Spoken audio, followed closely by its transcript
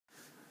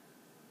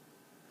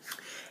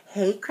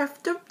Hey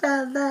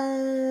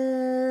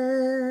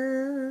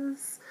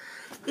Crafterellas,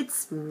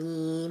 it's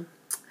me,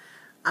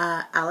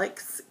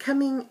 Alex,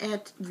 coming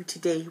at you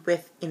today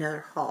with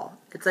another haul.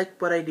 It's like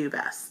what I do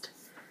best.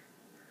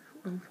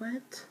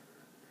 What?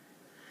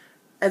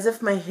 As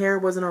if my hair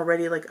wasn't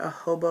already like a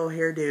hobo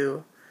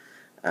hairdo.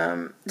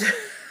 I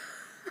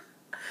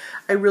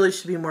really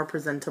should be more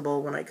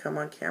presentable when I come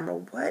on camera.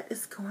 What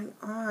is going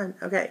on?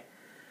 Okay,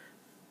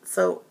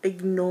 so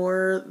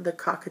ignore the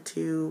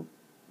cockatoo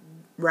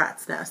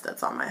rat's nest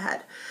that's on my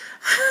head.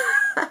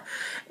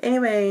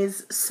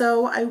 Anyways,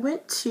 so I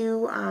went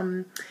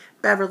to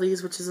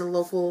Beverly's, which is a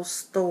local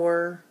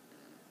store.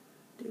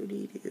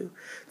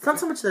 It's not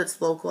so much that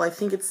it's local. I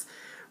think it's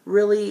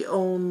really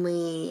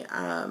only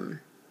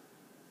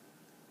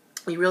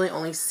you really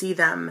only see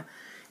them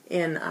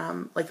in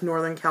like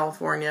Northern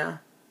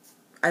California.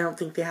 I don't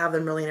think they have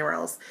them really anywhere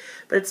else.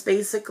 But it's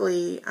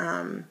basically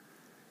a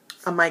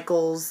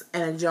Michael's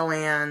and a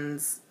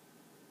Joann's,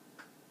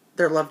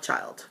 their love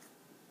child.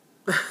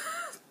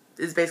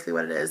 Is basically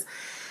what it is.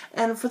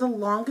 And for the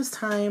longest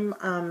time,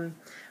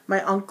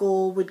 my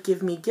uncle would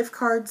give me gift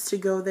cards to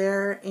go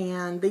there,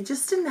 and they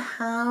just didn't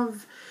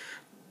have,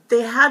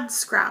 they had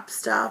scrap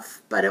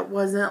stuff, but it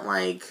wasn't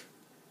like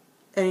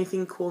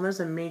anything cool. And there's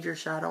a major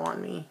shadow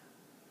on me.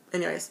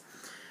 Anyways,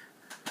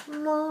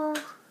 no.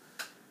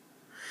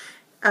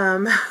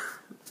 I'm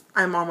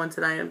on one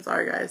tonight, I'm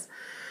sorry guys.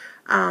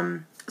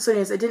 So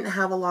anyways, I didn't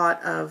have a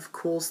lot of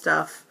cool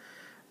stuff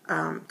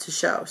to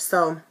show.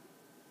 So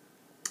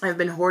I've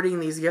been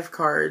hoarding these gift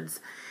cards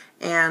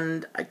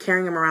and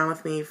carrying them around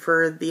with me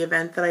for the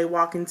event that I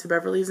walk into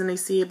Beverly's and I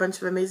see a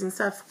bunch of amazing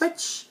stuff,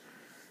 which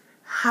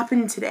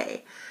happened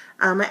today.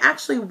 I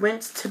actually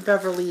went to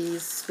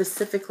Beverly's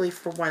specifically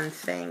for one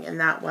thing, and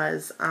that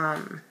was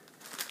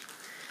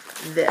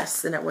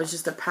this, and it was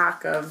just a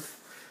pack of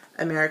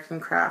American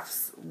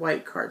Crafts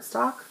white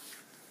cardstock.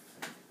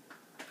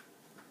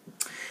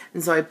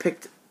 And so I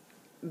picked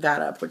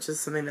that up, which is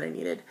something that I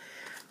needed.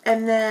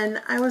 And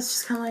then I was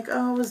just kind of like,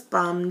 oh, I was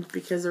bummed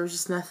because there was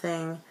just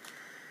nothing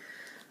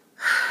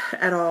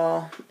at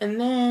all.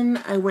 And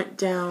then I went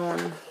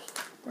down,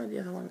 where'd the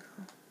other one go?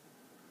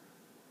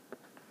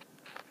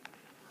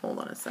 Hold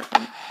on a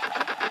second.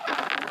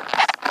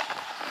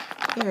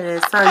 Here it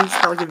is. Sorry, you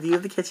just got like a view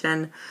of the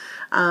kitchen.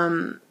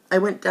 I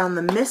went down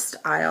the mist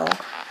aisle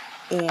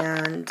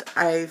and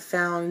I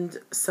found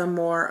some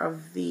more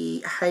of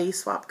the Heidi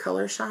Swap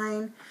Color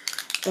Shine.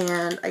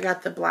 And I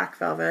got the black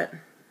velvet.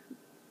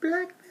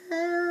 Black velvet.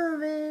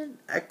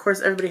 Of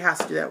course, everybody has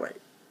to do that way.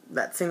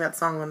 Sing that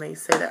song when they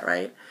say that,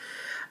 right?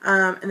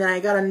 And then I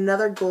got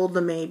another gold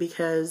lame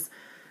because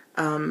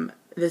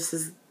this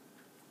is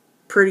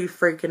pretty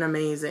freaking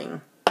amazing,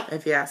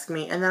 if you ask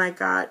me. And then I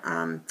got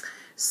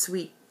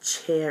sweet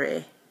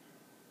cherry.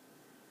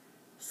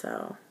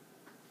 So,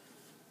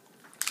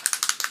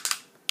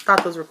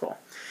 thought those were cool.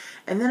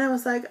 And then I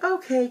was like,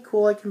 okay,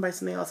 cool, I can buy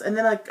something else. And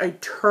then I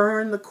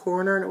turned the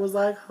corner and it was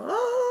like,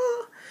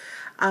 oh.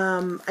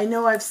 I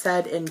know I've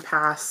said in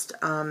past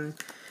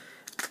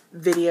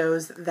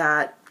videos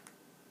that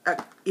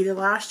either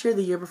last year or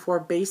the year before,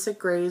 Basic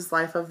Gray's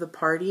Life of the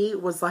Party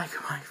was like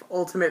my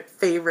ultimate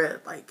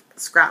favorite like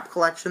scrap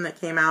collection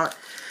that came out.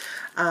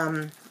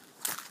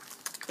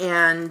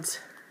 And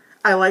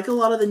I like a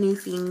lot of the new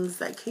things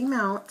that came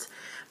out,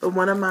 but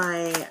one of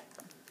my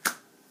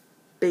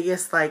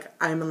biggest like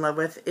I'm in love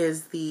with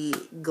is the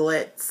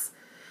Glitz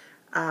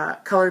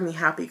Color Me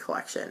Happy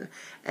collection,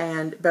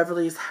 and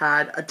Beverly's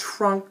had a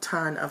trunk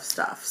ton of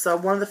stuff. So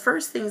one of the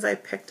first things I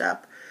picked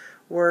up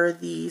were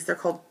these, they're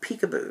called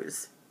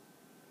peekaboos,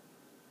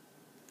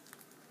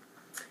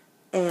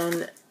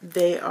 and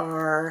they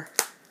are,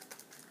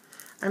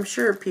 I'm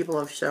sure people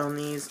have shown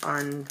these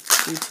on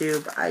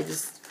YouTube,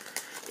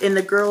 in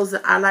the girls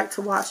that I like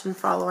to watch and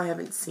follow, I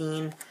haven't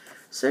seen.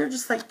 So they're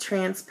just like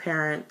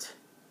transparent,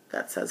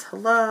 that says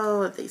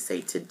hello, they say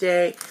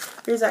today.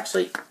 Here's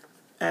actually,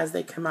 as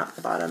they come out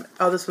the bottom.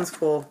 Oh, this one's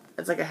cool.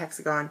 It's like a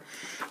hexagon.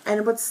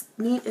 And what's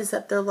neat is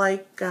that they're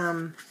like,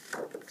 they're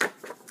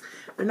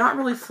not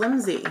really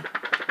flimsy.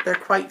 They're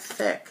quite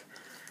thick.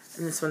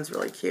 And this one's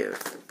really cute.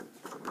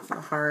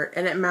 A heart.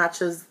 And it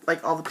matches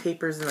like all the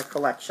papers in the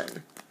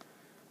collection.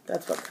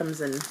 That's what comes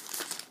in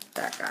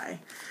that guy.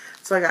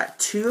 So I got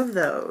 2 of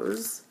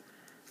those.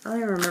 I don't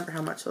even remember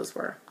how much those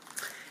were.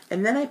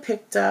 And then I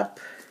picked up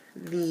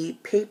the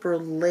paper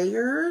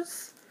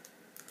layers.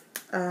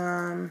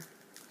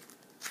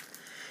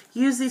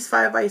 Use these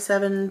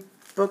 5x7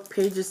 book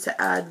pages to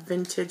add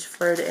vintage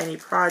flair to any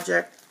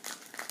project.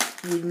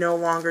 You no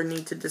longer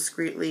need to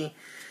discreetly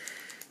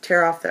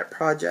tear off that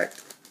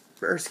project,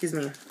 or excuse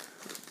me,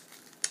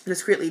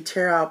 discreetly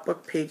tear out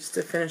book pages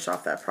to finish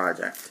off that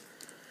project.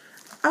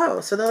 Oh,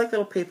 so they're like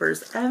little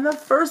papers. And the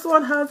first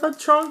one has a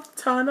trunk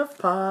ton of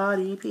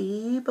party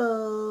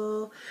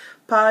people.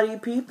 Party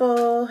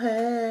people,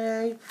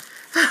 hey.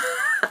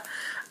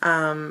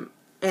 And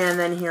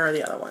then here are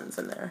the other ones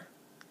in there.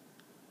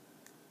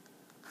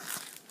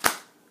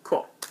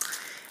 Cool.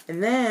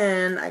 And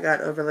then I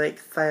got overly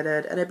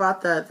excited and I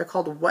bought they're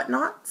called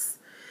Whatnots.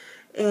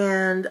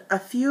 And a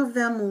few of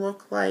them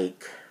look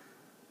like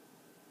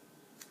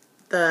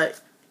the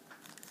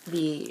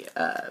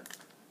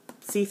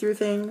see-through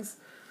things.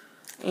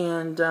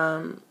 And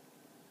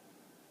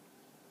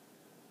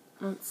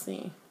let's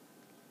see.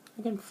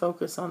 I can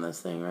focus on this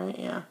thing, right?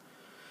 Yeah.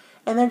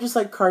 And they're just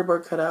like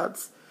cardboard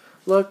cutouts.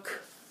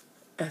 Look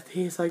at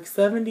these, like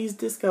 70s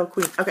disco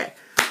queen. Okay.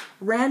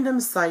 Random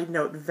side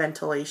note,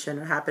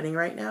 ventilation happening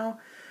right now.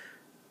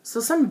 So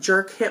some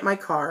jerk hit my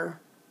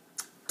car,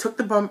 took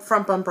the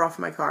front bumper off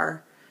my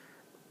car,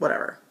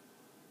 whatever.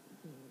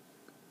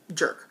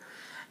 Jerk.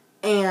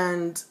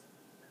 And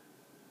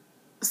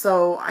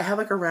so I have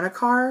like a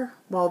rent-a-car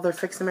while they're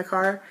fixing my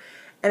car,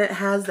 and it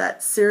has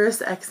that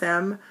Sirius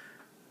XM.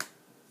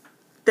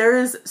 There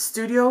is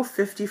Studio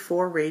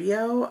 54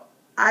 radio.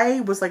 I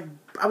was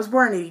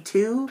born in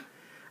 82.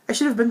 I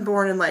should have been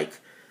born in like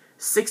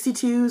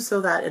 62, so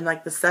that in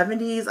like the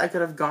 70s I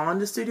could have gone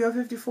to Studio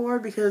 54,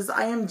 because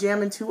I am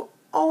jamming to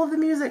all of the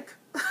music.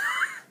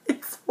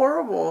 It's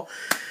horrible.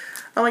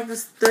 I'm like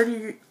this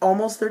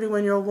almost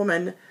 31-year-old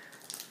woman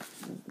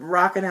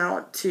rocking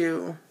out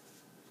to,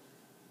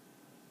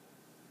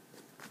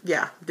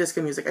 yeah,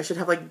 disco music. I should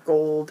have like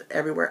gold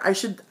everywhere. I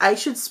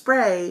should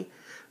spray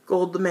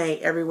gold lame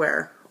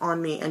everywhere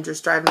on me and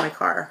just drive in my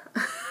car.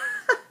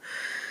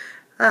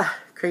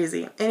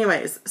 Crazy.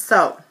 Anyways,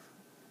 so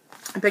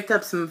I picked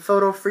up some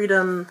Photo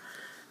Freedom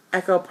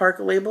Echo Park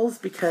labels,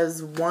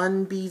 because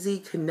one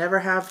BZ can never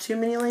have too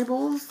many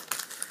labels.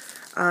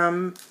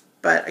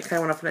 But I kind of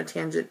went off on a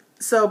tangent.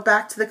 So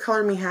back to the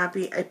Color Me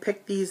Happy. I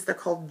picked these. They're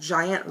called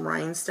Giant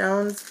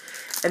Rhinestones,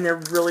 and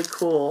they're really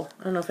cool.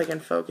 I don't know if I can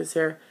focus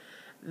here.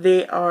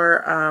 They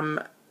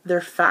are,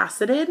 they're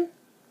faceted,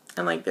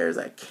 and like there's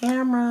a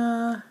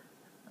camera.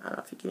 I don't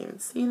know if you can even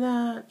see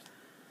that.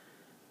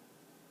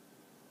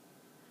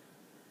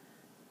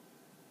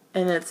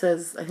 And it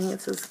says, I think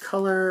it says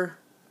color,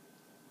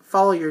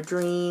 follow your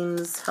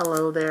dreams,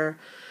 hello there.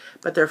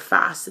 But they're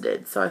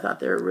faceted, so I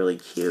thought they were really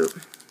cute.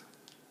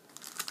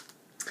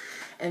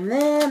 And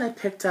then I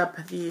picked up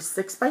the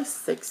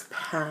 6x6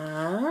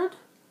 pad.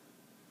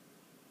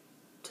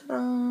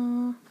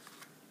 Ta-da!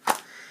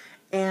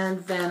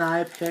 And then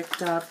I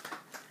picked up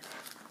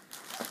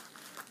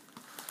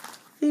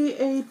the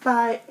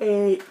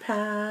 8x8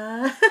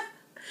 pad.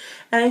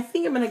 And I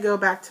think I'm going to go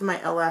back to my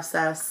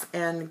LSS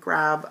and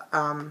grab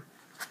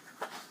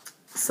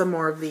some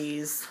more of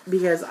these,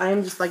 because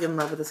I'm just like in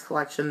love with this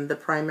collection. The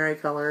primary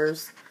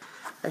colors.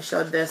 I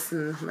showed this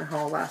in my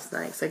haul last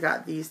night, so I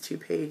got these 2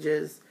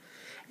 pages.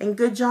 And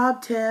good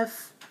job,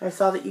 Tiff. I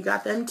saw that you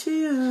got them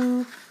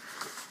too.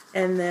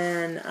 And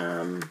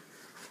then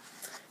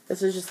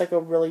this is just like a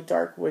really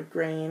dark wood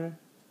grain.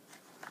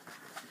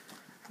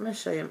 I'm going to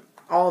show you.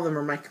 All of them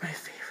are my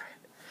favorite.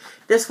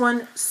 This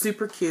one,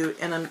 super cute,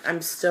 and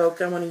I'm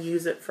stoked. I want to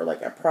use it for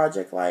like a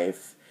project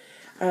life.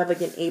 I have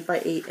like an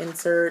 8x8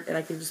 insert, and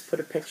I can just put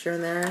a picture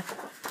in there.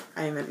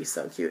 I think that'd be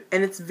so cute.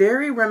 And it's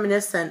very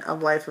reminiscent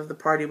of Life of the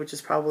Party, which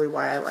is probably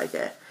why I like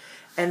it.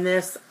 And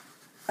this,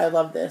 I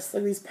love this.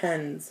 Look at these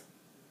pens.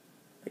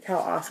 Like, how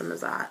awesome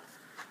is that?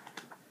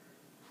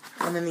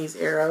 And then these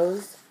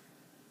arrows.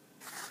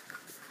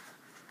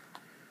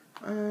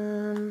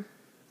 The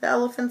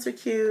elephants are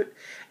cute.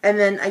 And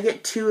then I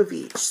get 2 of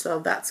each, so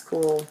that's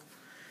cool.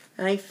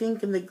 And I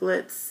think in the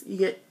glitz, you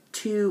get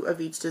 2 of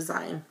each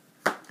design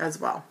as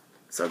well.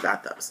 So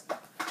got those.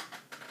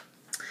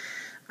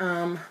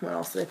 What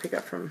else did I pick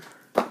up from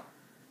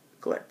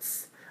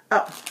glitz?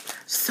 Oh,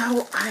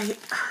 so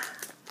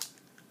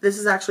this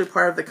is actually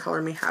part of the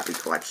Color Me Happy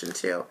collection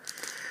too.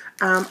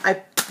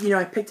 I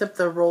picked up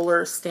the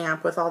roller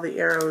stamp with all the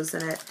arrows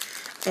in it.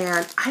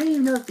 And I didn't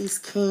even know if these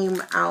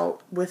came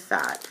out with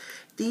that.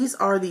 These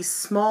are these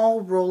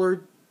small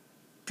roller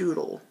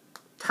doodle,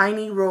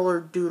 tiny roller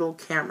doodle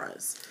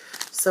cameras.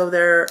 So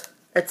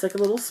it's like a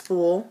little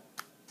spool,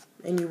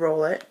 and you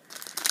roll it,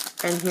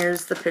 and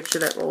here's the picture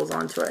that rolls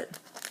onto it.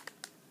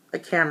 A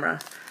camera.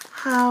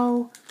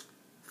 How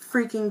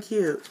freaking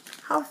cute.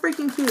 How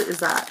freaking cute is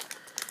that?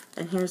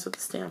 And here's what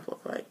the stamp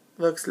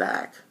looks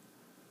like.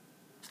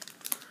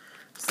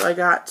 So I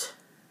got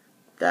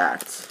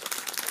that.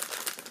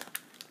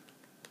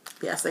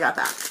 Yes, I got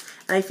that.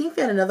 And I think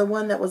they had another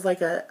one that was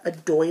like a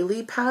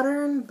doily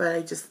pattern,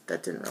 but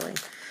that didn't really.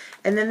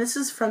 And then this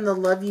is from the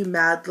Love You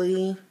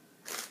Madly.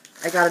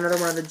 I got another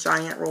one of the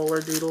giant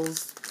roller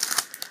doodles.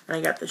 And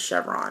I got the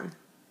chevron,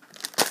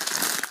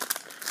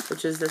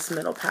 which is this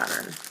middle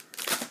pattern.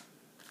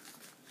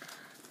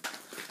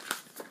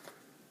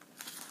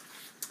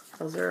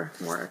 Those are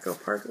more Echo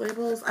Park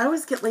labels. I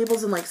always get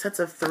labels in like sets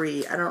of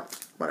 3.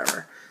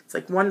 Whatever. It's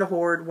like 1 to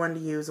hoard, 1 to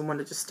use, and 1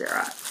 to just stare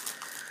at.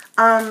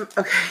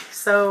 Okay,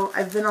 so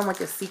I've been on like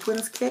a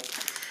sequins kick,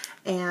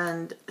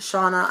 and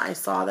Shauna, I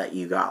saw that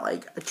you got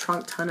like a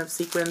trunk ton of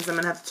sequins. I'm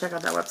gonna have to check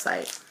out that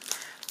website.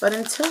 But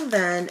until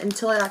then,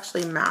 until I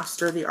actually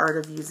master the art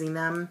of using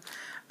them,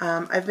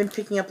 I've been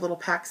picking up little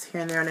packs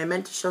here and there, and I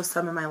meant to show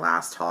some in my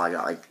last haul. I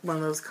got like one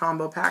of those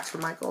combo packs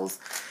from Michaels,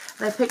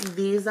 and I picked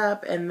these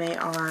up, and they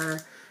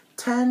are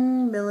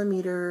 10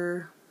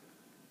 millimeter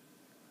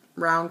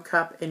round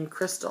cup in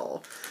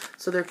crystal.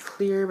 So they're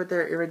clear, but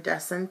they're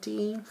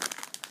iridescent-y.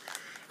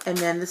 And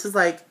then this is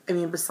like, I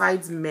mean,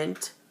 besides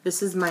mint,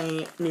 this is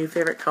my new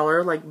favorite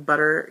color, like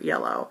butter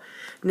yellow.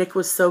 Nick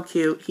was so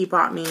cute. He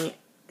bought me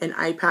an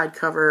iPad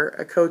cover,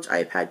 a Coach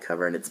iPad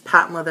cover, and it's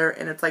patent leather,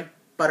 and it's like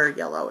butter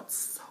yellow. It's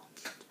so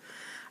cute.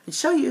 I'd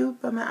show you,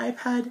 but my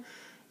iPad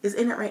is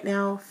in it right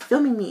now,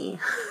 filming me.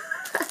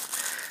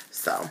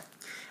 So,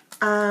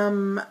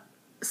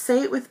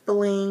 Say It With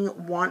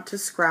Bling, Want to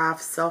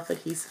Scraft,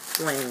 Self-Adhesive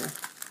Fling.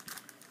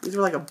 These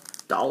were like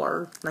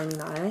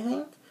 $1.99, I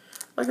think.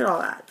 Look at all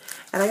that.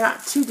 And I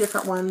got two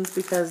different ones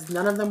because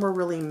none of them were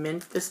really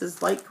mint. This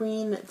is light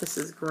green, this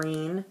is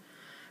green.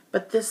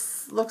 But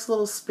this looks a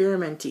little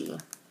spearminty.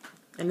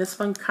 And this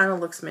one kind of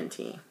looks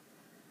minty.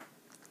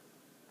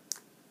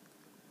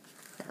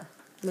 Yeah,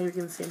 maybe you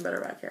can see them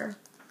better back here.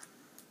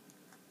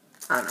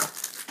 I don't know.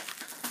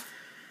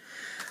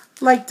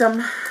 Liked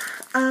them.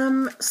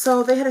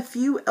 So they had a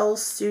few Elle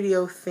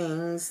Studio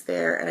things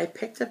there, and I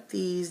picked up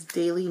these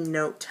daily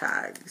note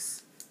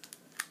tags.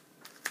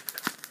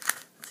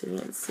 So you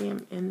can see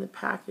them in the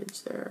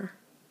package there.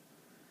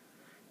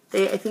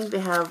 I think they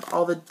have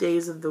all the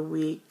days of the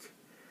week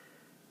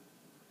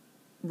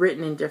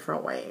written in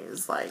different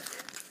ways. Like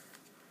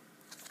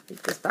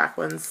this back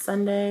one's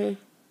Sunday.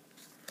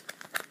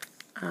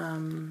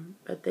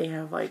 But they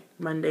have like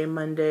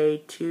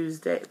Monday,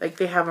 Tuesday. Like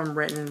they have them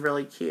written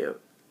really cute.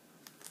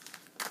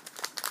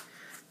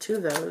 Two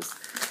of those.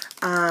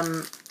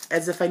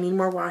 As if I need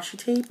more washi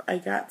tape, I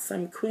got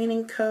some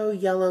Queen & Co.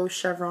 yellow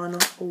chevron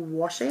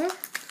washi.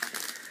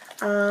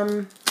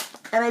 And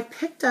I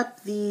picked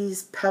up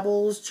these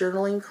Pebbles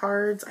journaling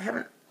cards. I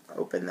haven't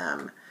opened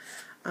them.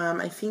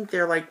 I think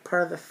they're like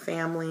part of the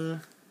family.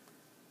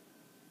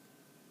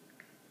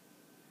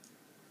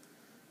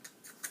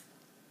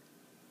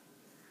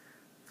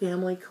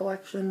 Family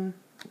collection.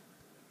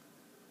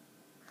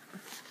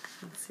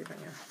 Let's see if I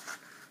can.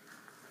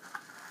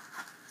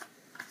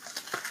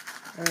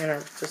 I'm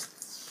going to just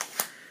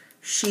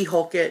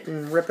She-Hulk it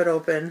and rip it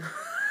open.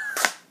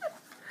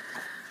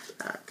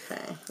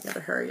 Okay, gotta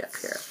hurry up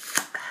here.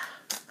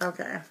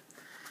 Okay,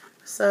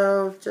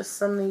 so just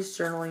some of these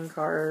journaling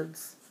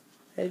cards,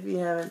 if you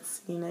haven't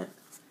seen it.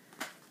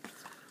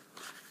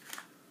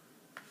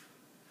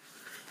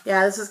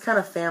 Yeah, this is kind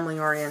of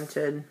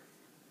family-oriented.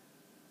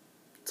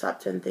 Top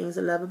 10 things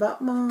I love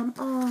about Mom.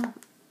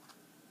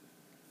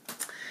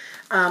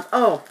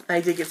 Oh,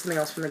 I did get something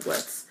else from the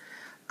Glitz.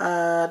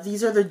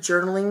 These are the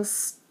journaling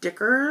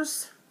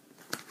stickers.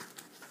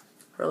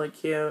 Really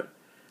cute.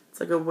 It's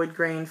like a wood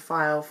grain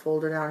file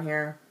folder down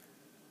here.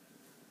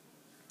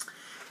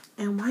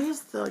 And why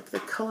is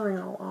the coloring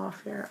all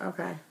off here?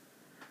 Okay.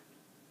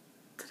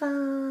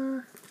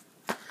 Ta-da!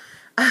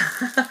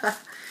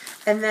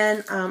 And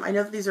then I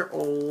know that these are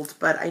old,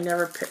 but I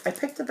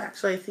picked up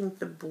actually I think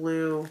the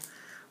blue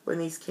when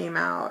these came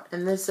out.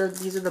 And these are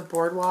the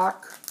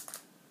Boardwalk.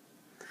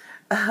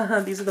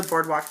 These are the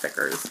Boardwalk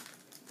stickers.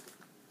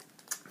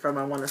 From,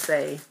 I want to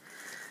say,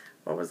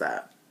 what was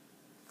that?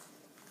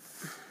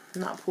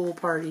 Not Pool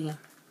Party.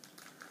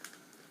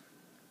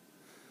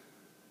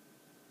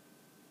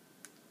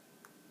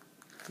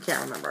 I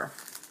can't remember.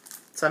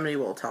 Somebody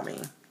will tell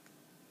me.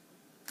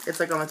 It's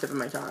like on the tip of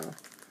my tongue.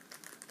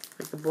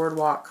 Like the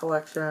Boardwalk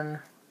collection.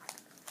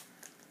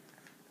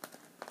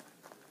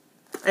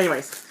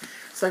 Anyways,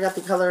 so I got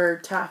the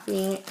color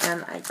Taffy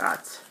and I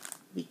got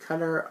the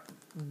color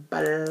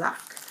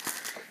Black.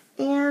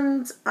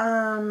 And,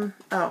 oh,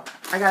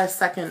 I got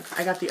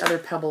the other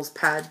Pebbles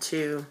pad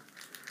too.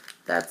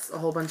 That's a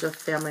whole bunch of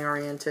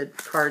family-oriented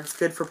cards.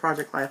 Good for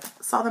Project Life.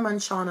 Saw them on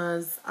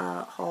Shauna's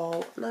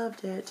haul.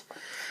 Loved it.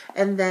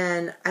 And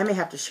then I may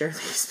have to share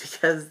these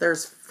because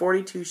there's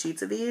 42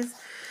 sheets of these.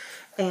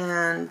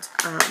 And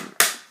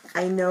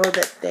I know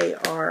that they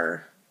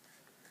are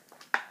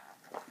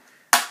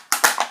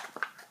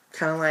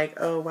kind of like,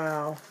 oh,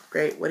 wow,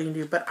 great, what do you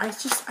do? But I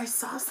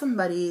saw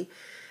somebody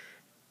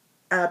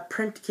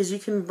print, because you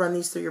can run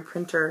these through your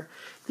printer.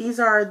 These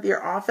are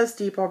your Office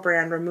Depot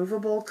brand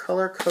removable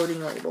color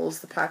coding labels.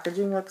 The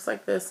packaging looks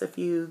like this. If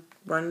you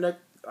run to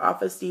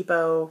Office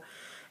Depot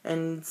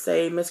and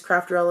say Miss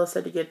Crafterella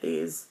said to get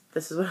these,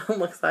 this is what it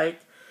looks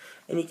like.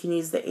 And you can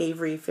use the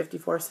Avery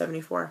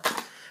 5474.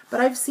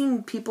 But I've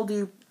seen people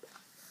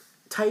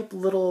type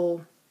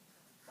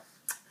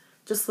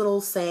just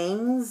little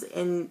sayings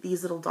in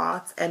these little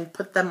dots and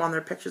put them on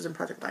their pictures in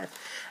Project Life.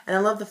 And I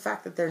love the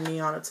fact that they're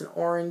neon. It's an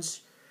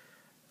orange,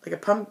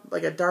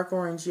 like a dark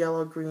orange,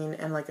 yellow, green,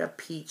 and like a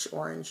peach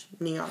orange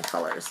neon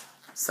colors.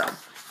 So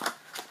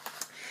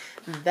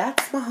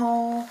that's my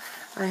haul.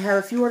 I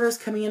have a few orders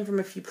coming in from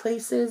a few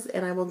places,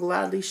 and I will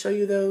gladly show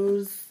you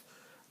those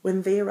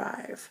when they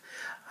arrive.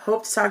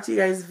 Hope to talk to you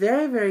guys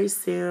very, very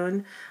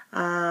soon.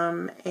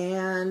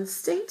 And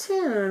stay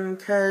tuned,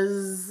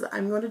 because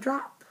I'm going to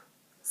drop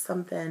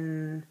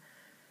something.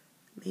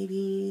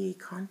 Maybe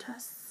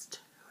contest?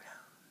 Who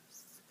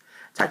knows?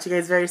 Talk to you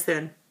guys very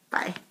soon.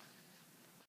 Bye.